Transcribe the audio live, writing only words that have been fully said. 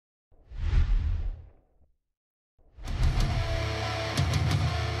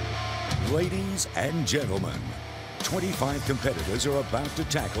Ladies and gentlemen, 25 competitors are about to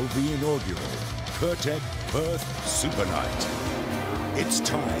tackle the inaugural Perth SuperNight. It's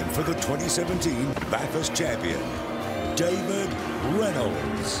time for the 2017 Bathurst champion, David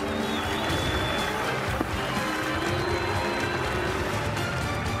Reynolds.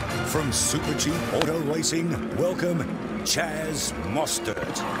 From Super Cheap Auto Racing, welcome Chaz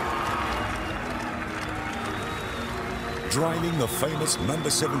Mostert. Driving the famous number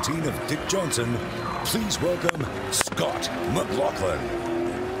 17 of Dick Johnson, please welcome Scott McLaughlin.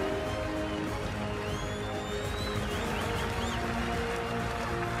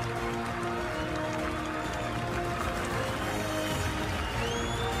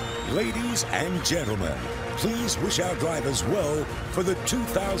 Ladies and gentlemen, please wish our drivers well for the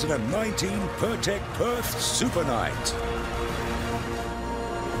 2019 Perth SuperNight.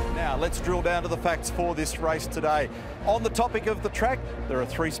 Now, let's drill down to the facts for this race today. On the topic of the track, there are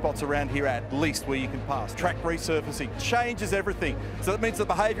 3 spots around here at least where you can pass. Track resurfacing changes everything. So that means the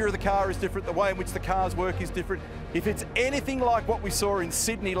behaviour of the car is different, the way in which the cars work is different. If it's anything like what we saw in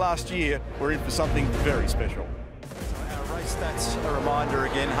Sydney last year, we're in for something very special. Our race stats, a reminder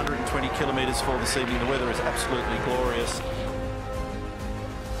again, 120 kilometres for this evening. The weather is absolutely glorious.